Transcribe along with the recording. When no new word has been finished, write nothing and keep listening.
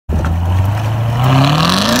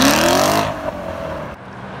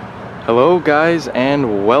Hello guys,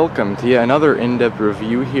 and welcome to yet another in-depth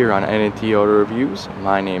review here on N&T Auto Reviews.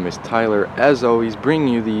 My name is Tyler, as always bringing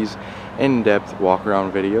you these in-depth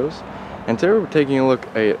walk-around videos. And today we're taking a look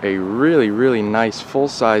at a really nice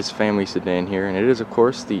full-size family sedan here, and it is of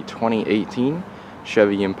course the 2018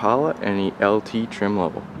 Chevy Impala in the LT trim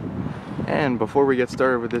level. And before we get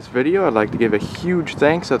started with this video, I'd like to give a huge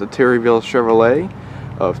thanks out to Terryville Chevrolet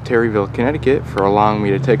of Terryville, Connecticut for allowing me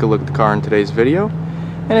to take a look at the car in today's video.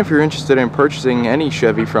 And if you're interested in purchasing any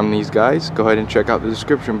Chevy from these guys, go ahead and check out the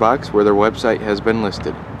description box where their website has been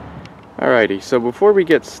listed. Alrighty, so before we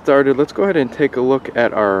get started, let's go ahead and take a look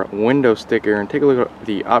at our window sticker and take a look at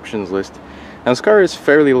the options list. Now this car is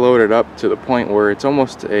fairly loaded up to the point where it's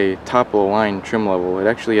almost a top-of-the-line trim level. It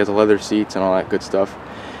actually has leather seats and all that good stuff.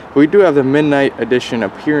 We do have the Midnight Edition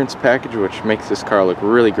appearance package, which makes this car look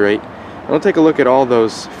really great. And we'll take a look at all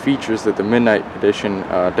those features that the Midnight Edition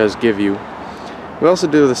does give you. We also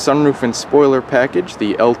do the sunroof and spoiler package,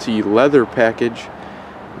 the LT leather package.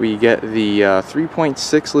 We get the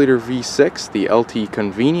 3.6 liter V6, the LT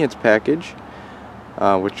convenience package,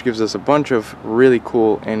 which gives us a bunch of really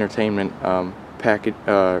cool entertainment package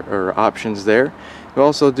or options there. We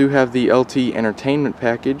also do have the LT entertainment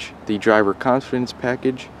package, the driver confidence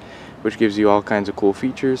package, which gives you all kinds of cool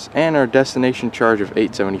features, and our destination charge of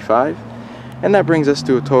 $875, and that brings us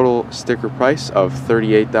to a total sticker price of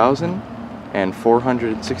 $38,460.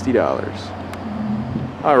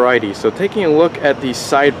 Alrighty, so taking a look at the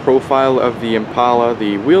side profile of the Impala,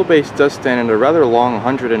 the wheelbase does stand at a rather long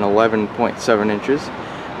 111.7 inches.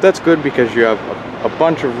 That's good because you have a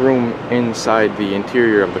bunch of room inside the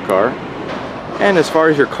interior of the car. And as far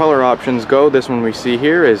as your color options go, this one we see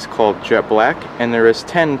here is called Jet Black, and there is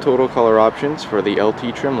 10 total color options for the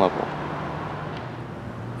LT trim level.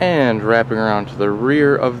 And wrapping around to the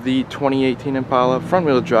rear of the 2018 Impala,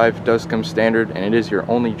 front-wheel drive does come standard, and it is your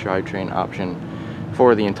only drivetrain option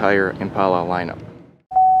for the entire Impala lineup.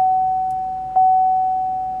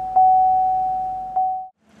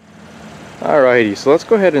 Alrighty, so let's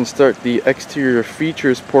go ahead and start the exterior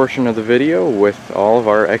features portion of the video with all of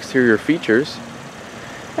our exterior features.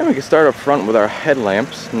 And we can start up front with our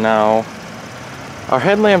headlamps. Now, our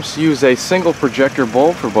headlamps use a single projector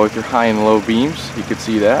bulb for both your high and low beams. You can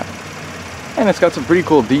see that. And it's got some pretty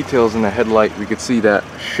cool details in the headlight. We could see that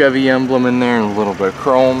Chevy emblem in there and a little bit of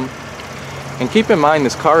chrome. And keep in mind,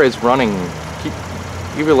 this car is running.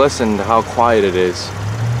 Give a listen to how quiet it is.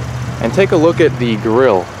 And take a look at the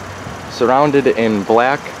grille. Surrounded in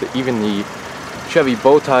black, even the Chevy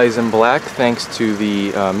bow tie is in black thanks to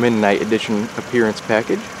the Midnight Edition appearance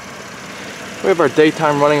package. We have our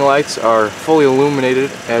daytime running lights are fully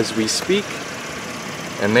illuminated as we speak,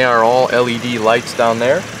 and they are all LED lights down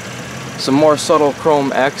there. Some more subtle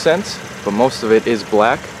chrome accents, but most of it is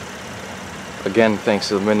black. Again, thanks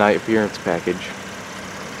to the Midnight appearance package.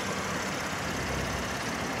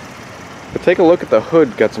 But take a look at the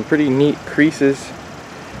hood, got some pretty neat creases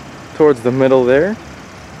towards the middle there.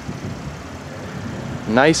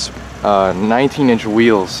 Nice 19-inch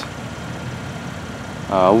wheels.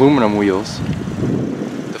 Aluminum wheels.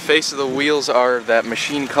 The face of the wheels are that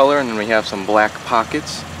machine color, and then we have some black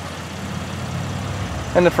pockets.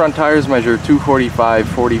 And the front tires measure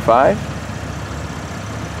 245/45.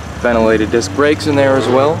 Ventilated disc brakes in there as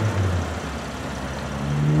well.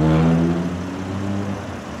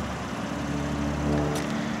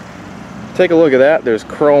 Take a look at that. There's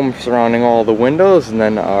chrome surrounding all the windows, and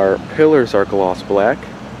then our pillars are gloss black.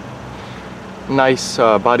 Nice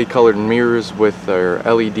body colored mirrors with their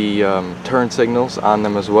LED turn signals on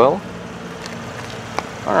them as well.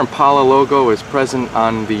 Our Impala logo is present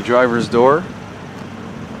on the driver's door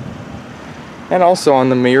and also on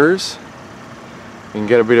the mirrors. You can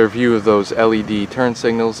get a better view of those LED turn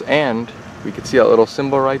signals, and we can see that little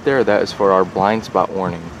symbol right there. That is for our blind spot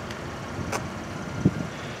warning.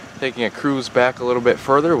 Taking a cruise back a little bit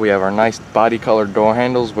further, we have our nice body colored door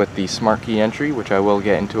handles with the smart key entry, which I will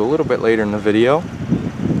get into a little bit later in the video.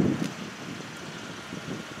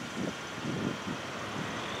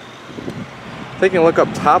 Taking a look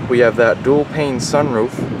up top, we have that dual pane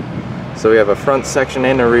sunroof. So we have a front section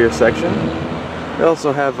and a rear section. We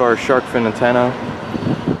also have our shark fin antenna.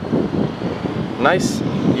 Nice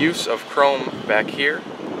use of chrome back here,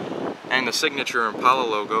 and the signature Impala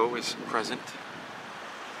logo is present.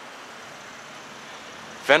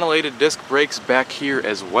 Ventilated disc brakes back here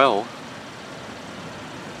as well.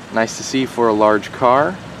 Nice to see for a large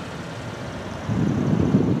car.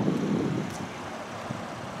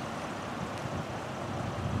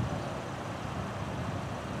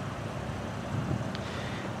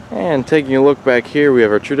 And taking a look back here, we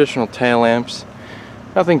have our traditional tail lamps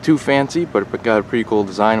Nothing too fancy, but it got a pretty cool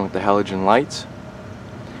design with the halogen lights.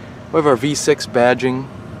 We have our V6 badging.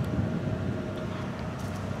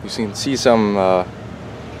 You can see some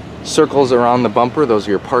circles around the bumper. Those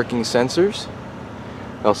are your parking sensors.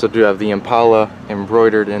 We also do have the Impala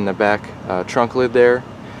embroidered in the back trunk lid there.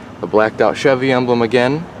 The blacked out Chevy emblem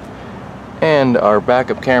again. And our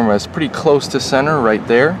backup camera is pretty close to center right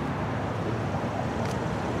there.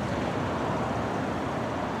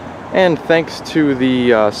 And thanks to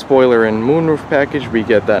the spoiler and moonroof package, we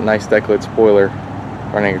get that nice deck lid spoiler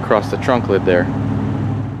running across the trunk lid there.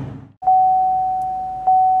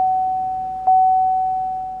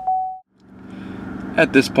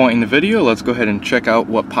 At this point in the video, let's go ahead and check out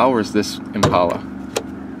what powers this Impala.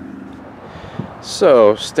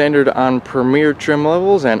 So, standard on Premier trim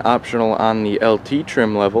levels and optional on the LT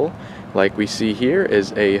trim level, like we see here,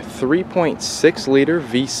 is a 3.6 liter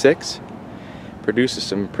V6. Produces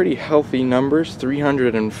some pretty healthy numbers,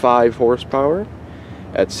 305 horsepower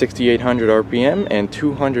at 6,800 RPM and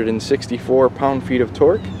 264 pound-feet of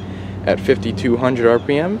torque at 5,200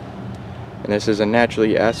 RPM. And this is a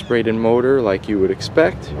naturally aspirated motor like you would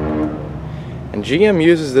expect. And GM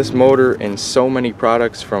uses this motor in so many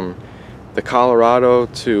products, from the Colorado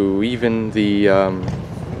to even the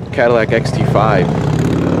Cadillac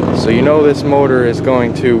XT5. So you know this motor is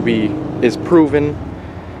going to is proven,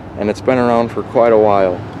 and it's been around for quite a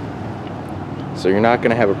while. So you're not going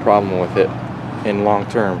to have a problem with it in long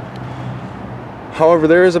term. However,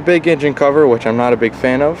 there is a big engine cover, which I'm not a big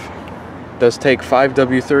fan of. It does take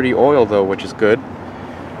 5W30 oil though, which is good.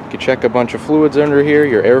 You can check a bunch of fluids under here.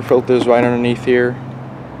 Your air filter is right underneath here.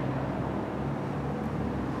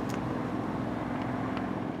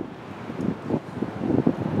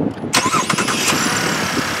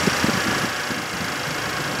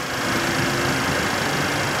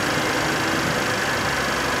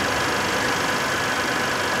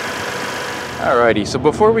 Alrighty, so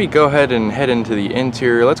before we go ahead and head into the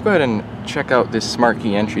interior, let's go ahead and check out this smart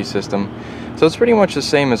key entry system. So it's pretty much the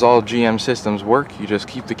same as all GM systems work. You just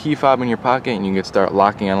keep the key fob in your pocket and you can start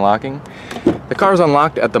locking and unlocking. The car's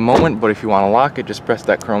unlocked at the moment, but if you want to lock it, just press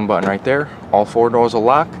that chrome button right there. All 4 doors will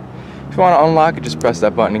lock. If you want to unlock it, just press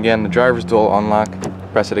that button again. The driver's door will unlock.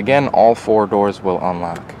 Press it again, all 4 doors will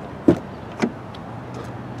unlock.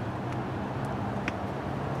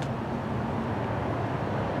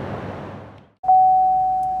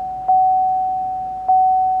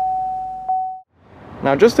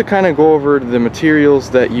 Now, just to kind of go over the materials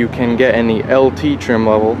that you can get in the LT trim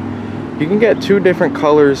level, you can get 2 different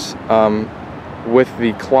colors with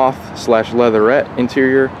the cloth/leatherette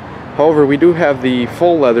interior. However, we do have the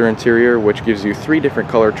full leather interior, which gives you 3 different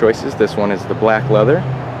color choices. This one is the black leather.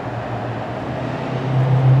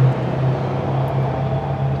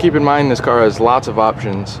 Keep in mind, this car has lots of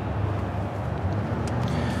options.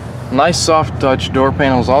 Nice soft touch door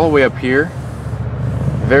panels all the way up here.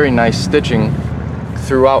 Very nice stitching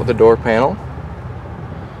throughout the door panel.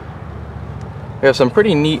 We have some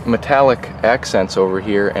pretty neat metallic accents over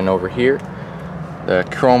here and over here. The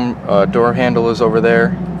chrome door handle is over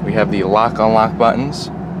there. We have the lock-unlock buttons.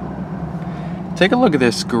 Take a look at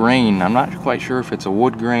this grain. I'm not quite sure if it's a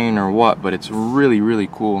wood grain or what, but it's really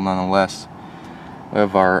cool nonetheless. We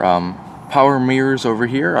have our power mirrors over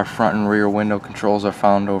here. Our front and rear window controls are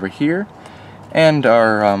found over here. And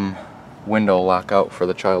our window lockout for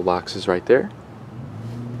the child locks is right there.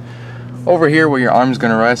 Over here where your arm's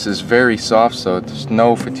going to rest is very soft, so there's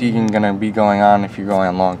no fatiguing going to be going on if you're going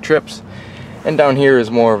on long trips. And down here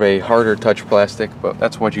is more of a harder touch plastic, but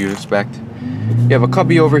that's what you'd expect. You have a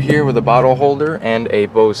cubby over here with a bottle holder and a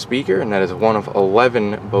Bose speaker, and that is one of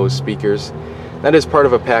 11 Bose speakers. That is part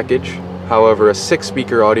of a package. However, a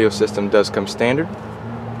 6-speaker audio system does come standard.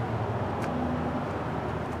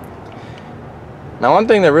 Now, one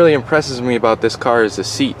thing that really impresses me about this car is the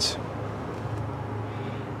seats.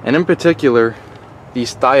 And in particular,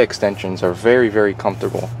 these thigh extensions are very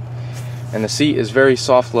comfortable. And the seat is very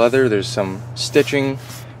soft leather. There's some stitching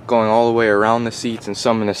going all the way around the seats and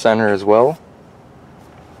some in the center as well.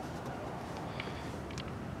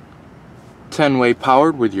 10-way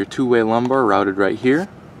powered with your 2-way lumbar routed right here.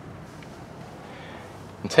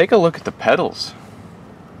 And take a look at the pedals.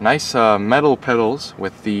 Nice metal pedals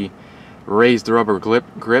with the raised rubber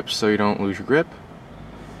grips so you don't lose your grip.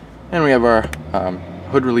 And we have our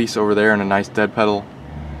hood release over there and a nice dead pedal.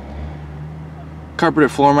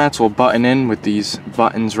 Carpeted floor mats will button in with these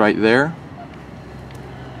buttons right there.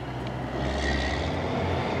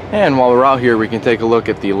 And while we're out here, we can take a look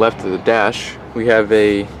at the left of the dash. We have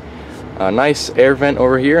a nice air vent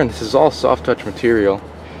over here, and this is all soft touch material,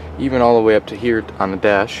 even all the way up to here on the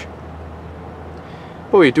dash.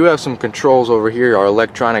 But we do have some controls over here. Our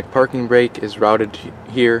electronic parking brake is routed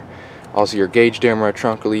here. Also your gauge damper, our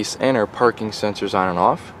trunk release, and our parking sensors on and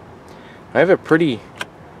off. I have a pretty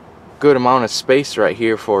good amount of space right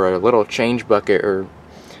here for a little change bucket or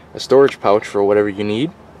a storage pouch for whatever you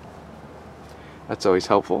need. That's always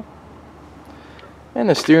helpful. And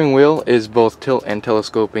the steering wheel is both tilt and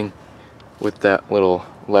telescoping with that little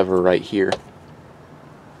lever right here.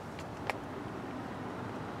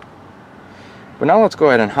 But now let's go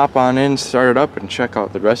ahead and hop on in, start it up, and check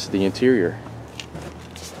out the rest of the interior.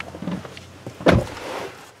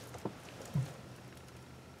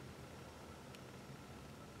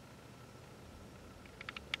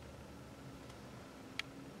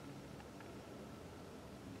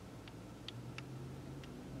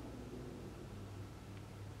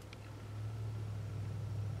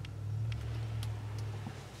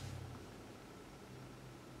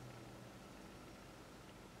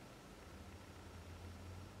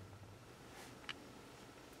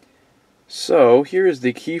 So here is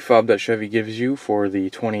the key fob that Chevy gives you for the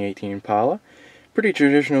 2018 Impala. Pretty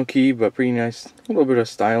traditional key, but pretty nice. A little bit of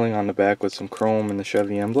styling on the back with some chrome and the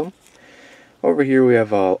Chevy emblem. Over here we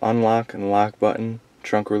have a unlock and lock button,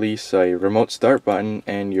 trunk release, a remote start button,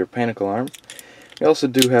 and your panic alarm. We also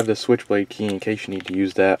do have the switchblade key in case you need to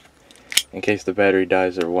use that in case the battery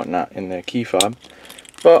dies or whatnot in the key fob.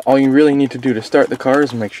 But all you really need to do to start the car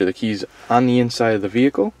is make sure the key's on the inside of the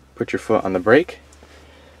vehicle, put your foot on the brake,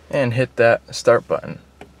 and hit that start button.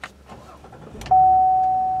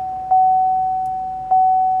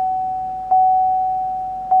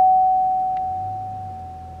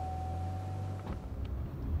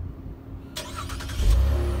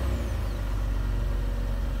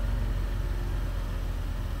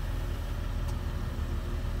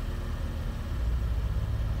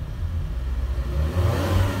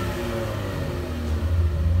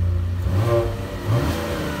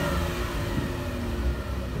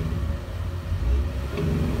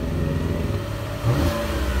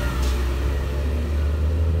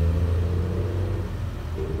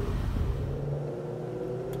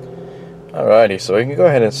 Alrighty, so we can go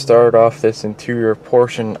ahead and start off this interior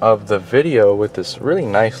portion of the video with this really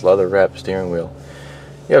nice leather wrapped steering wheel.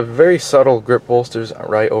 You have very subtle grip bolsters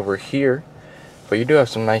right over here, but you do have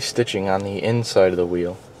some nice stitching on the inside of the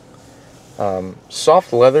wheel.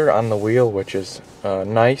 Soft leather on the wheel, which is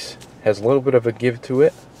nice, has a little bit of a give to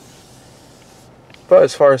it. But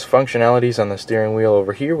as far as functionalities on the steering wheel,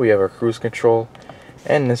 over here we have our cruise control,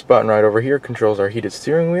 and this button right over here controls our heated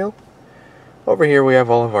steering wheel. Over here we have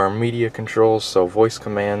all of our media controls, so voice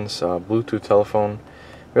commands, Bluetooth telephone.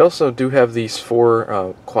 We also do have these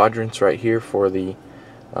four quadrants right here for the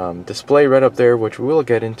display right up there, which we will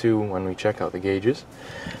get into when we check out the gauges.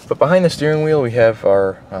 But behind the steering wheel we have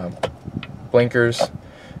our blinkers,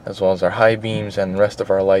 as well as our high beams, and the rest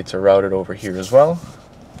of our lights are routed over here as well.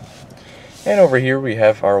 And over here we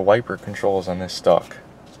have our wiper controls on this stalk.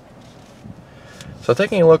 So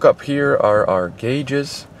taking a look up here are our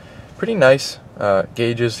gauges. Pretty nice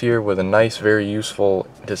gauges here with a nice, very useful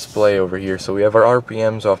display over here. So we have our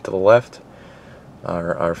RPMs off to the left,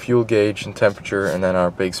 our fuel gauge and temperature, and then our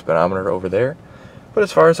big speedometer over there. But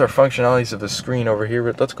as far as our functionalities of the screen over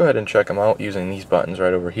here, let's go ahead and check them out using these buttons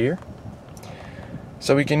right over here.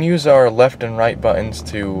 So we can use our left and right buttons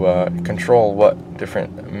to control what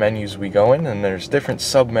different menus we go in, and there's different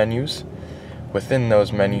sub-menus within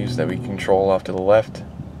those menus that we control off to the left.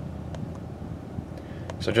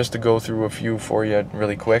 So just to go through a few for you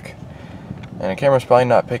really quick, and the camera's probably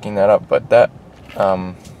not picking that up, but that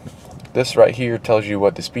this right here tells you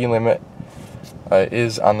what the speed limit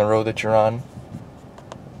is on the road that you're on.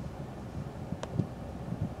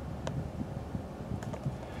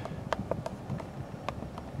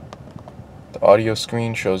 The audio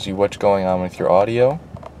screen shows you what's going on with your audio.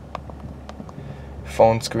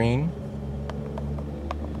 Phone screen.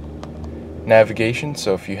 Navigation,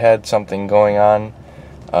 so if you had something going on,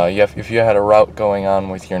 if you had a route going on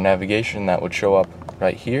with your navigation, that would show up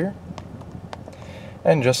right here.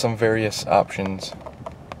 And just some various options.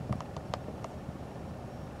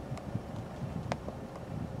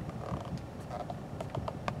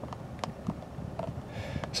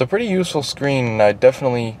 So pretty useful screen, and I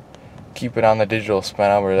definitely keep it on the digital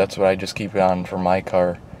speedometer. That's what I just keep it on for my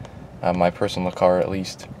car, my personal car at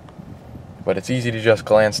least. But it's easy to just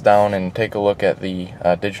glance down and take a look at the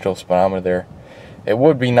digital speedometer there. It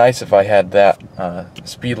would be nice if I had that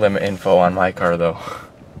speed limit info on my car though.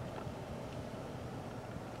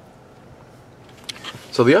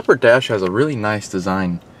 So the upper dash has a really nice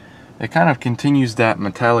design. It kind of continues that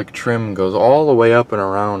metallic trim, goes all the way up and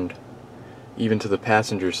around, even to the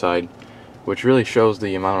passenger side. which really shows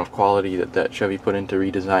the amount of quality that Chevy put into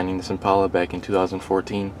redesigning this Impala back in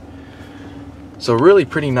 2014. So really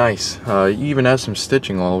pretty nice. You even has some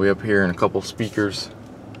stitching all the way up here and a couple speakers,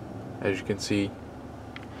 as you can see.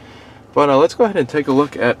 But let's go ahead and take a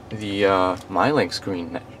look at the MyLink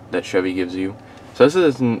screen that Chevy gives you. So this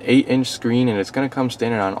is an 8-inch screen, and it's going to come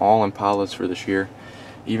standard on all Impalas for this year,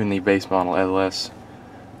 even the base model LS,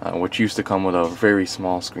 which used to come with a very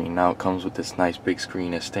small screen. Now it comes with this nice big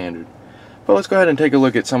screen as standard. But let's go ahead and take a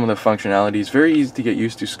look at some of the functionalities. Very easy to get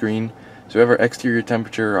used to screen. So we have our exterior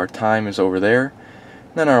temperature, our time is over there,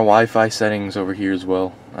 and then our Wi-Fi settings over here as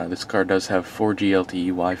well. This car does have 4G LTE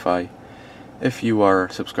Wi-Fi if you are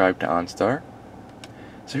subscribed to OnStar.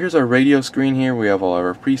 So here's our radio screen here. We have all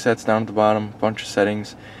our presets down at the bottom, a bunch of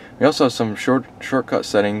settings. We also have some shortcut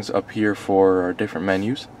settings up here for our different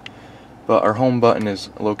menus. But our home button is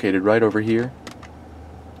located right over here.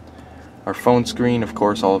 Our phone screen, of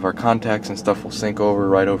course, all of our contacts and stuff will sync over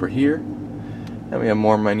right over here. And we have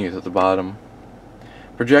more menus at the bottom.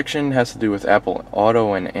 Projection has to do with Apple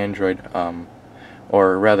Auto and Android,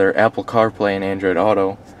 or rather Apple CarPlay and Android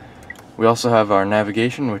Auto. We also have our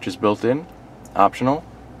navigation, which is built in, optional.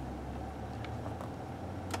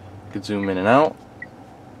 You could zoom in and out.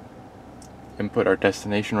 Input our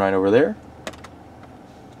destination right over there.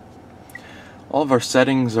 All of our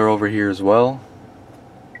settings are over here as well.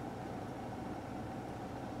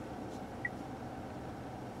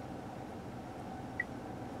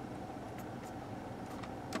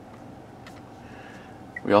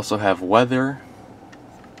 We also have weather,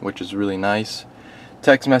 which is really nice.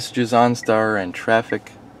 Text messages, OnStar, and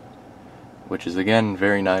traffic, which is again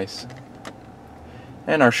very nice.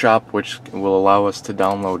 And our shop, which will allow us to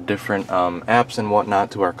download different apps and whatnot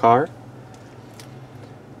to our car.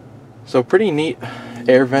 So pretty neat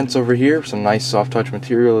air vents over here, some nice soft touch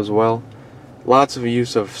material as well. Lots of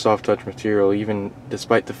use of soft touch material, even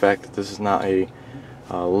despite the fact that this is not a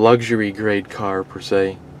luxury grade car per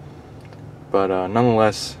se. But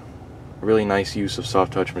nonetheless, really nice use of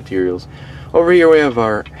soft touch materials. Over here we have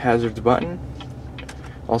our hazards button.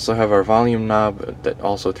 Also have our volume knob that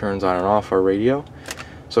also turns on and off our radio.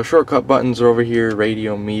 So shortcut buttons are over here,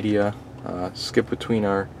 radio, media, skip between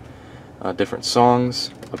our different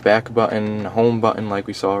songs, a back button, a home button like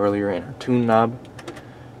we saw earlier, and our tune knob,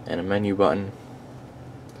 and a menu button.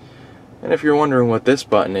 And if you're wondering what this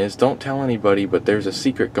button is, don't tell anybody, but there's a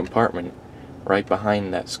secret compartment right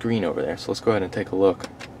behind that screen over there. So let's go ahead and take a look.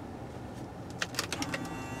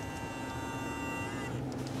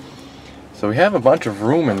 So we have a bunch of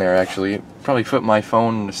room in there actually. It probably fit my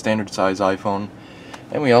phone, the standard size iPhone.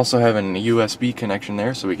 And we also have an USB connection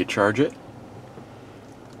there so we could charge it.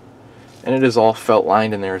 And it is all felt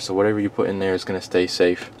lined in there, so whatever you put in there is going to stay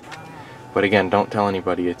safe. But again, don't tell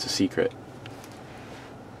anybody, it's a secret.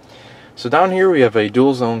 So down here we have a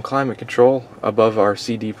dual zone climate control above our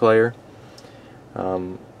CD player.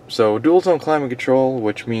 So dual zone climate control,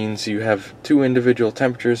 which means you have two individual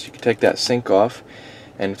temperatures. You can take that sync off,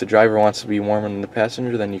 and if the driver wants to be warmer than the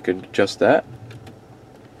passenger, then you could adjust that.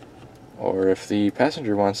 Or if the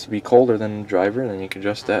passenger wants to be colder than the driver, then you can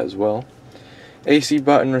adjust that as well. AC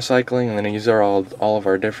button recycling, and then these are all of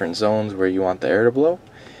our different zones where you want the air to blow.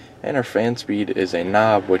 And our fan speed is a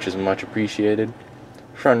knob, which is much appreciated.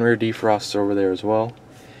 Front and rear defrosts over there as well.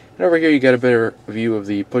 And over here you get a better view of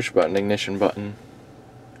the push button ignition button,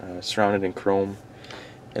 surrounded in chrome.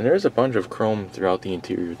 And there's a bunch of chrome throughout the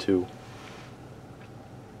interior too.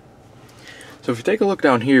 So if you take a look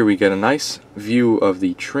down here, we get a nice view of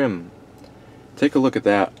the trim. Take a look at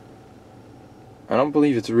that. I don't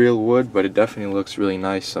believe it's real wood, but it definitely looks really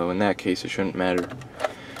nice, so in that case it shouldn't matter.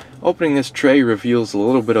 Opening this tray reveals a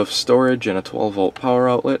little bit of storage and a 12-volt power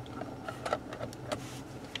outlet.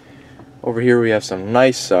 Over here we have some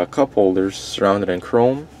nice cup holders surrounded in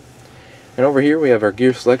chrome. And over here we have our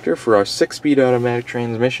gear selector for our 6-speed automatic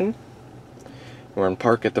transmission. We're in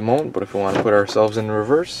park at the moment, but if we want to put ourselves in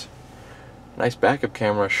reverse, nice backup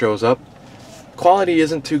camera shows up. Quality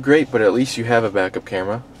isn't too great, but at least you have a backup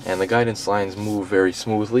camera, and the guidance lines move very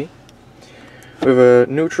smoothly. We have a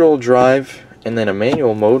neutral, drive, and then a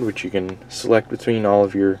manual mode, which you can select between all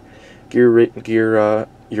of your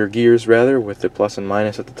gears rather, with the plus and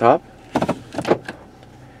minus at the top.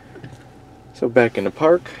 So back in the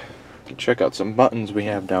park, you can check out some buttons we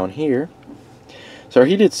have down here. So our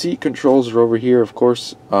heated seat controls are over here. Of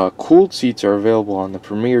course, cooled seats are available on the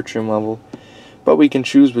Premier trim level, but we can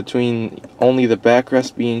choose between only the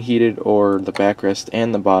backrest being heated or the backrest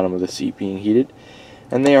and the bottom of the seat being heated.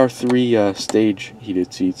 And they are 3 stage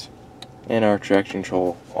heated seats. And our traction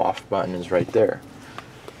control off button is right there.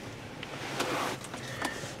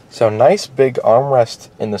 So nice big armrest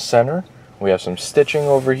in the center We have some stitching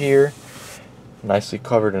over here, nicely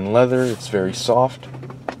covered in leather. It's very soft.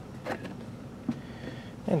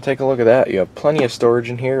 And take a look at that. You have plenty of storage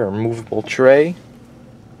in here, a removable tray.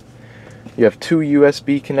 You have 2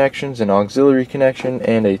 USB connections, an auxiliary connection,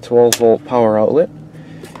 and a 12-volt power outlet.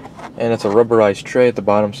 And it's a rubberized tray at the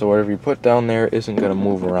bottom, so whatever you put down there isn't going to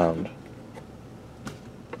move around.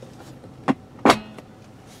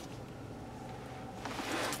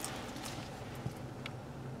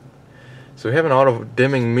 So we have an auto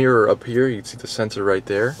dimming mirror up here. You can see the sensor right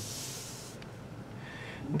there.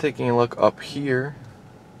 And taking a look up here,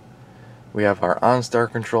 we have our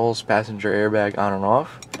OnStar controls, passenger airbag on and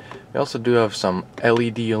off. We also do have some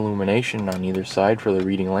LED illumination on either side for the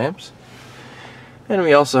reading lamps. And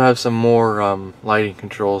we also have some more lighting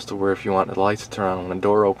controls to where if you want the lights to turn on when the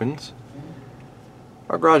door opens.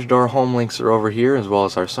 Our garage door home links are over here, as well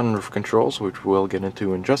as our sunroof controls, which we'll get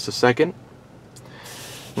into in just a second.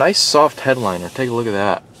 Nice soft headliner, take a look at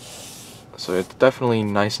that. So it's definitely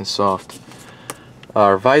nice and soft.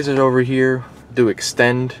 Our visors over here do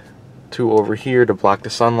extend to over here to block the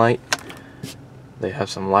sunlight. They have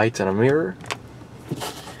some lights and a mirror.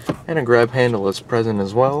 And a grab handle is present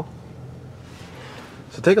as well.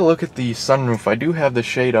 So take a look at the sunroof. I do have the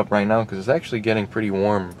shade up right now because it's actually getting pretty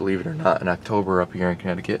warm, believe it or not, in October up here in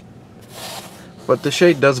Connecticut. But the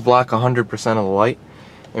shade does block 100% of the light.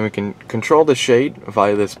 And we can control the shade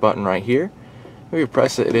via this button right here. If we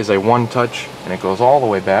press it, it is a one touch and it goes all the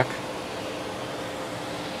way back.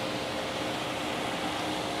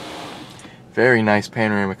 Very nice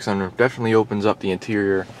panoramic sunroof. Definitely opens up the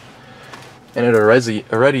interior. And it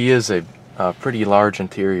already is a pretty large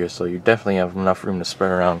interior, so you definitely have enough room to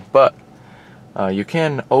spread around. But you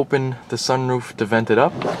can open the sunroof to vent it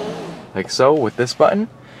up, like so, with this button.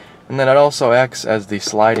 And then it also acts as the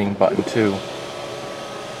sliding button too.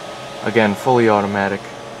 Again, fully automatic.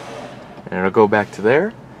 And it'll go back to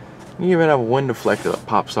there. You even have a wind deflector that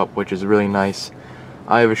pops up, which is really nice.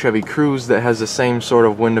 I have a Chevy Cruze that has the same sort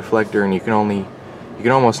of wind deflector, and you can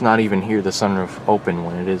almost not even hear the sunroof open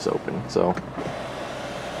when it is open. So,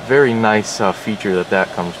 very nice feature that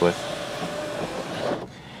comes with.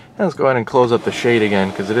 And let's go ahead and close up the shade again,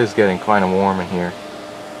 because it is getting kind of warm in here.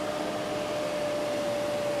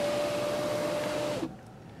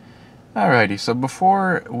 Alrighty, so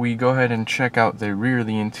before we go ahead and check out the rear of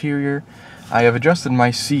the interior, I have adjusted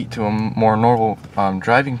my seat to a more normal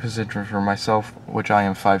driving position for myself, which I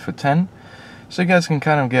am 5'10", so you guys can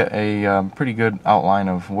kind of get a pretty good outline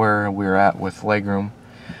of where we're at with legroom.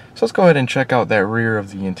 So let's go ahead and check out that rear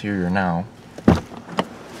of the interior now.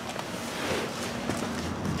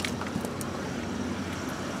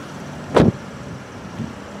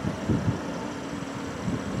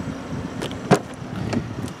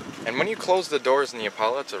 And when you close the doors in the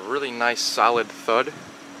Impala, it's a really nice solid thud,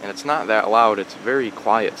 and it's not that loud. It's a very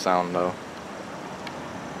quiet sound though.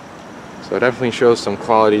 So it definitely shows some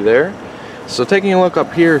quality there. So taking a look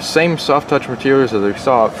up here, same soft touch materials as we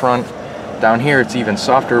saw up front. Down here it's even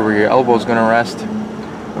softer where your elbow is going to rest.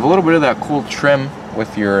 With a little bit of that cool trim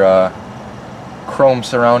with your chrome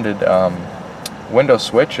surrounded window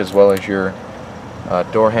switch, as well as your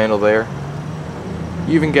door handle there.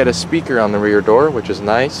 You even get a speaker on the rear door, which is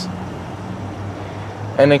nice.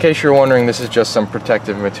 And in case you're wondering, this is just some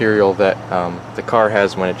protective material that the car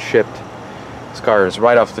has when it's shipped. This car is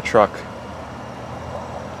right off the truck.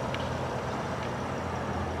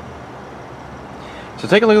 So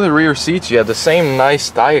take a look at the rear seats. You have the same nice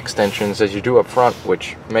thigh extensions as you do up front,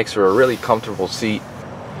 which makes for a really comfortable seat.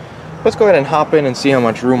 Let's go ahead and hop in and see how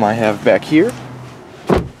much room I have back here.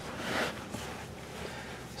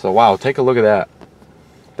 So wow, take a look at that.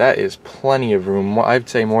 That is plenty of room. I'd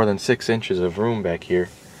say more than 6 inches of room back here.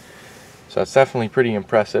 So that's definitely pretty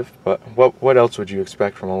impressive. But what else would you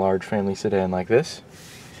expect from a large family sedan like this?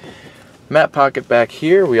 Mat pocket back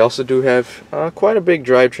here. We also do have quite a big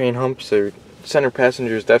drivetrain hump, so center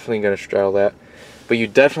passenger is definitely going to straddle that. But you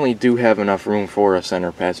definitely do have enough room for a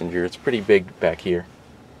center passenger. It's pretty big back here.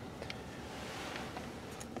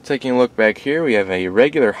 Taking a look back here, we have a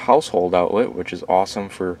regular household outlet, which is awesome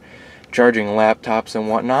for charging laptops and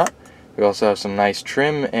whatnot. We also have some nice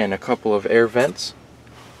trim and a couple of air vents.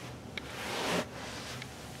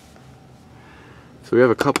 So we have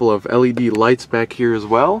a couple of LED lights back here as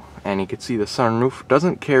well, and you can see the sunroof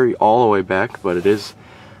doesn't carry all the way back, but it is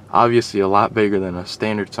obviously a lot bigger than a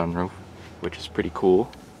standard sunroof, which is pretty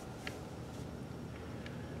cool.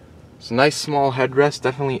 It's a nice small headrest,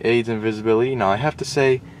 definitely aids in visibility. Now I have to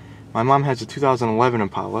say, my mom has a 2011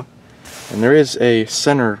 Impala, and there is a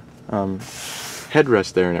center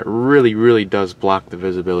headrest there, and it really does block the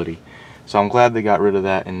visibility. So I'm glad they got rid of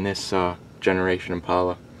that in this generation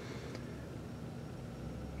Impala.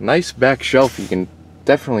 Nice back shelf. You can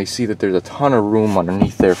definitely see that there's a ton of room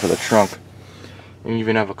underneath there for the trunk. And you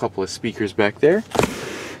even have a couple of speakers back there.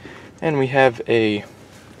 And we have a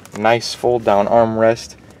nice fold down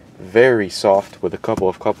armrest, very soft, with a couple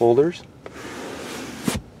of cup holders.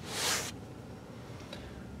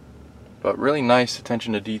 But really nice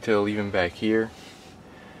attention to detail even back here,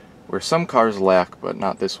 where some cars lack, but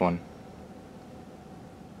not this one.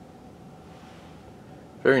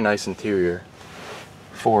 Very nice interior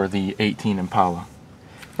for the 18 Impala.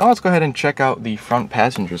 Now let's go ahead and check out the front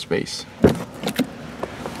passenger space.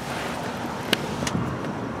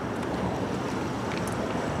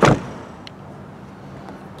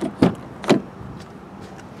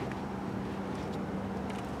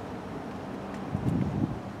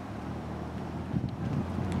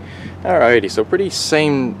 Alrighty, so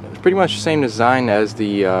pretty much same design as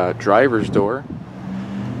the driver's door.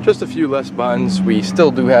 Just a few less buttons. We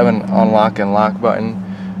still do have an unlock and lock button.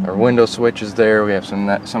 Our window switch is there. We have some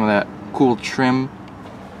of that cool trim,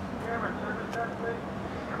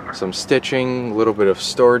 some stitching, a little bit of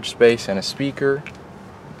storage space, and a speaker.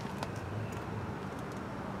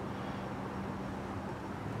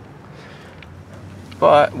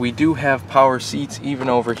 But we do have power seats even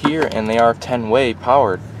over here, and they are 10-way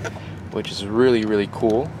powered, which is really, really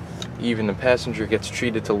cool. Even the passenger gets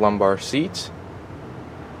treated to lumbar seats.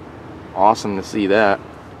 Awesome to see that.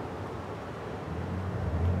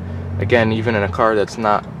 Again, even in a car that's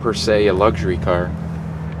not per se a luxury car.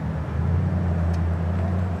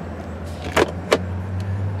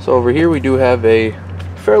 So over here we do have a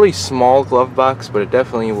fairly small glove box, but it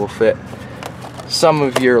definitely will fit some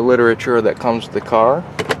of your literature that comes with the car.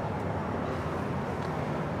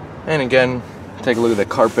 And again, take a look at the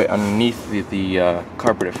carpet underneath the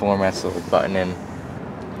carpeted floor mats that will button in.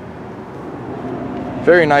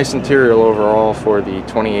 Very nice interior overall for the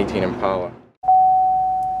 2018 Impala.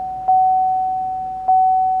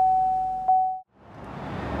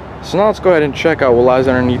 So now let's go ahead and check out what lies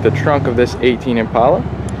underneath the trunk of this 18 Impala.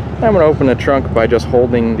 I'm going to open the trunk by just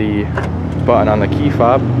holding the button on the key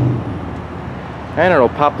fob, and it'll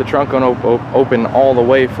pop the trunk on open all the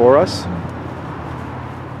way for us,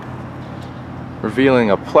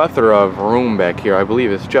 revealing a plethora of room back here. I believe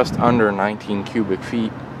it's just under 19 cubic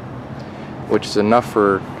feet, which is enough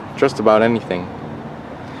for just about anything.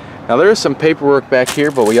 Now there is some paperwork back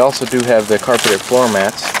here, but we also do have the carpeted floor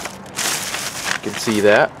mats. You can see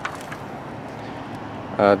that.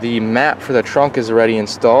 The mat for the trunk is already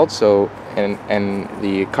installed, so and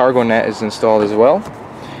the cargo net is installed as well.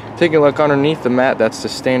 Take a look underneath the mat. That's the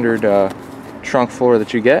standard trunk floor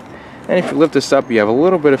that you get. And if you lift this up, you have a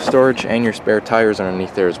little bit of storage and your spare tires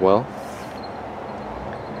underneath there as well.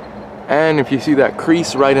 And if you see that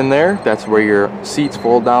crease right in there, that's where your seats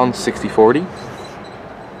fold down 60/40.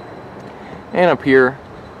 And up here,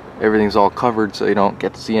 everything's all covered, so you don't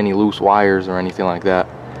get to see any loose wires or anything like that.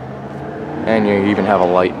 And you even have a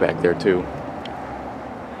light back there too.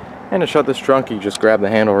 And to shut this trunk, you just grab the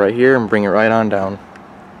handle right here and bring it right on down.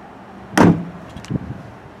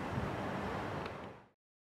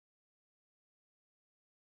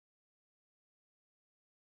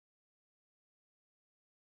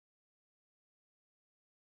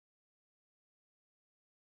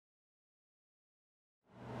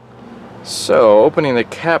 So, opening the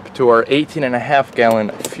cap to our 18.5 gallon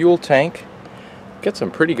fuel tank. Get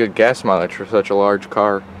some pretty good gas mileage for such a large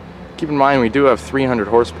car. Keep in mind we do have 300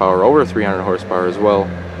 horsepower, over 300 horsepower as well.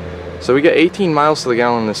 So we get 18 miles to the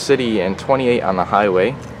gallon in the city and 28 on the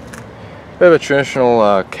highway. We have a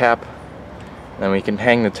traditional cap, and we can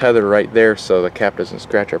hang the tether right there so the cap doesn't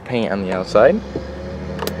scratch our paint on the outside.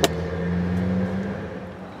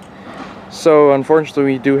 So unfortunately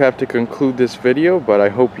we do have to conclude this video, but I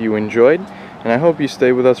hope you enjoyed, and I hope you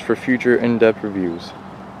stay with us for future in-depth reviews.